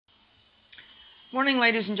Morning,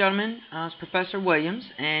 ladies and gentlemen. It's Professor Williams,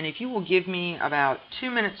 and if you will give me about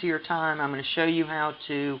 2 minutes of your time, I'm going to show you how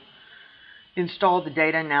to install the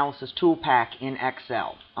Data Analysis ToolPak in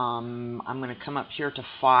Excel. I'm going to come up here to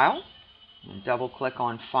File, and double-click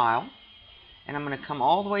on File, and I'm going to come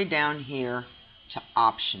all the way down here to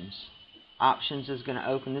Options. Options is going to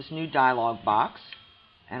open this new dialog box,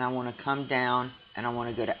 and I want to come down and I want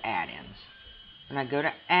to go to Add-ins. When I go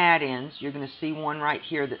to Add-ins, you're going to see one right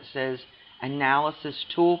here that says Analysis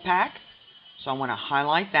ToolPak. So I want to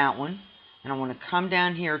highlight that one, and I want to come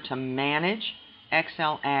down here to Manage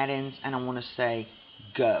Excel Add-ins, and I want to say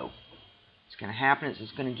Go. What's going to happen is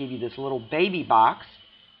it's going to give you this little baby box,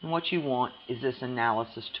 and what you want is this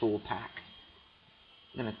Analysis ToolPak.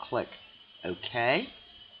 I'm going to click OK.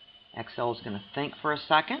 Excel is going to think for a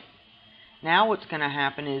second. Now what's going to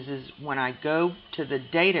happen is when I go to the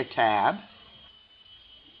Data tab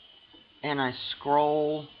and I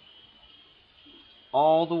scroll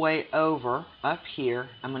all the way over up here,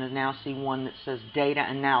 I'm going to now see one that says Data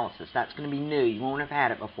Analysis. That's going to be new. You won't have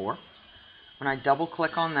had it before. When I double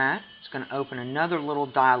click on that, it's going to open another little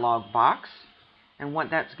dialog box, and what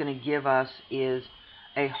that's going to give us is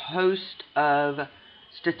a host of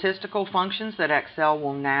statistical functions that Excel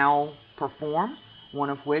will now perform, one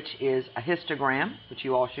of which is a histogram, which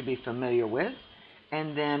you all should be familiar with,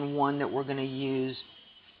 and then one that we're going to use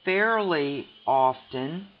fairly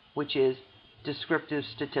often, which is descriptive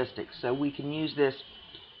statistics. So we can use this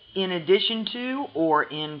in addition to or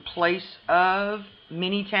in place of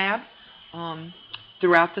Minitab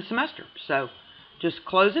throughout the semester. So just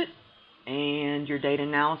close it, and your Data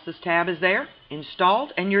Analysis tab is there,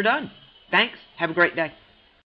 installed, and you're done. Thanks. Have a great day.